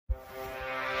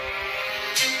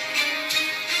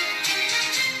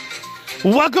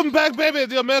Welcome back, baby.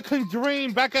 The American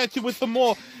Dream back at you with some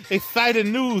more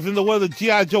exciting news in the world of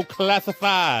G.I. Joe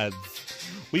Classifieds.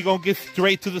 We gonna get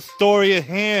straight to the story at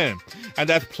hand, and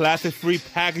that's plastic-free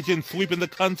packaging sweeping the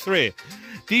country.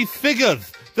 These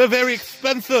figures, they're very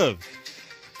expensive.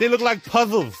 They look like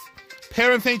puzzles.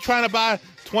 Parents ain't trying to buy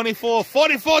 $24,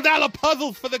 $44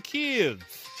 puzzles for the kids.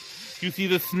 You see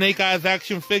the Snake Eyes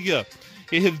action figure.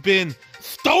 It has been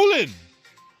stolen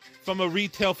from a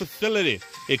retail facility.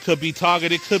 It could be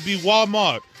Target, it could be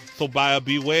Walmart. So buyer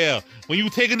beware. When you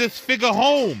taking this figure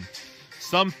home,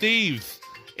 some thieves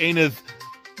ain't as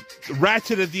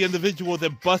ratchet as the individual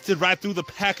that busted right through the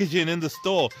packaging in the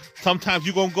store. Sometimes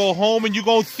you gonna go home and you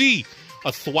gonna see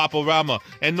a swap-a-rama.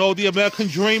 And know the American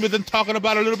Dream isn't talking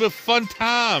about a little bit of fun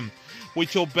time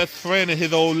with your best friend and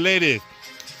his old lady.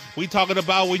 We talking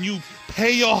about when you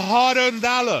pay your hard-earned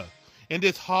dollar in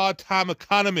this hard-time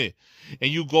economy, and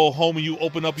you go home and you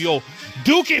open up your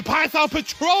Dookie Python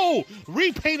Patrol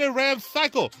repainted Ram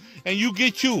Cycle, and you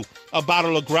get you a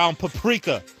bottle of ground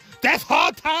paprika. That's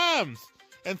hard times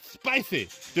and spicy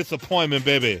disappointment,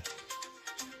 baby.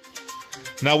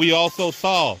 Now, we also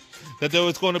saw that there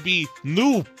was going to be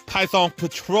new Python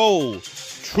Patrol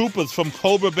troopers from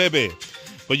Cobra, baby.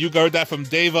 But you heard that from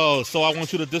Davo, so I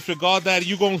want you to disregard that.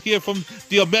 You're going to hear from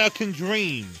the American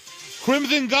Dream.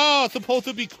 Crimson Guard supposed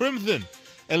to be crimson,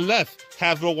 unless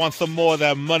Hasbro wants some more of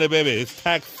that money, baby. It's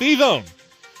tax season.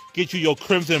 Get you your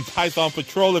Crimson Python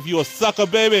Patrol if you a sucker,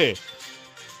 baby.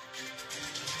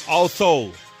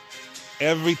 Also,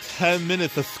 every 10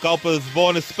 minutes a scalper is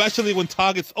born, especially when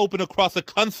Targets open across the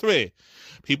country.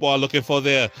 People are looking for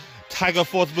their Tiger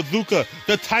Force Bazooka,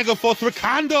 the Tiger Force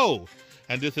Recondo.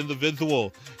 And this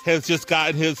individual has just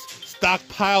gotten his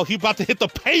stockpile. He's about to hit the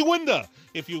pay window,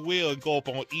 if you will, and go up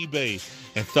on eBay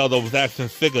and sell those action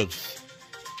figures.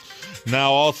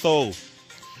 Now, also,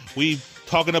 we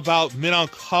talking about men on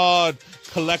card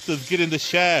collectors getting the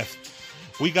shaft.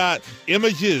 We got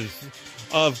images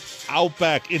of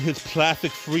Outback in his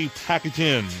plastic-free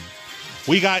packaging.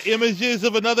 We got images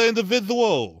of another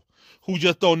individual who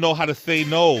just don't know how to say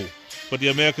no. But the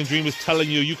American Dream is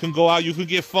telling you, you can go out, you can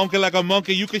get funky like a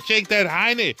monkey, you can shake that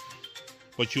hiney,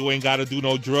 but you ain't got to do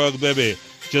no drugs, baby.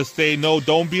 Just say no.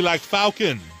 Don't be like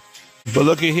Falcon. But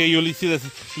look at here, you only see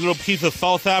this little piece of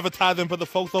false advertising for the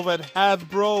folks over at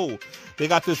Hasbro. They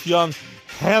got this young,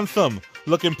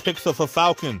 handsome-looking picture for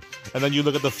Falcon. And then you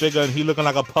look at the figure, and he looking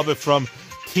like a puppet from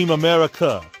Team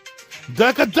America.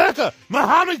 Deca,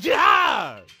 Muhammad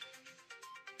Jihad!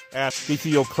 Ask each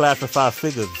of your classified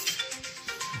figures.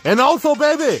 And also,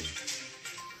 baby,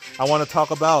 I want to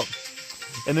talk about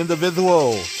an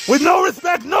individual with no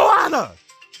respect, no honor.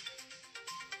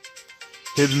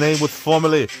 His name was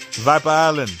formerly Viper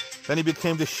Island. Then he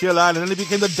became the Shill Island. Then he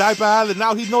became the Diaper Island.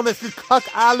 Now he's known as the Cuck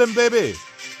Island, baby.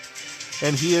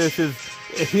 And here is his,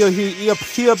 he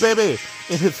appear, baby,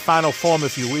 in his final form,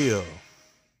 if you will.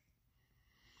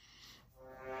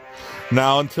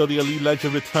 Now, until the Elite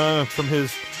Legend returns from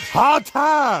his hard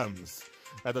times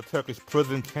at the Turkish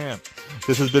prison camp,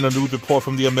 this has been a news report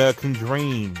from the American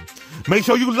Dream. Make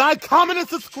sure you like, comment, and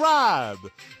subscribe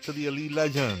to the Elite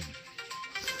Legend.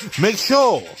 Make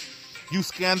sure you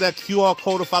scan that QR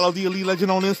code to follow the Elite Legend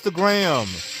on Instagram.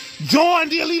 Join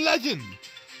the Elite Legend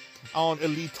on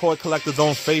Elite Toy Collectors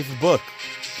on Facebook.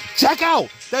 Check out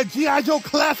that G.I. Joe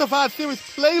Classified Series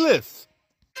playlist.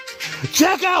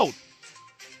 Check out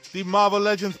the Marvel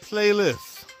Legends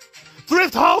playlist.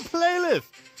 Thrift Haul playlist.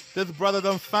 This brother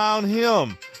done found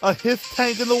him a his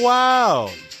tank in the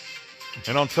wild.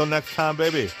 And until next time,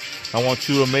 baby, I want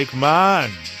you to make mine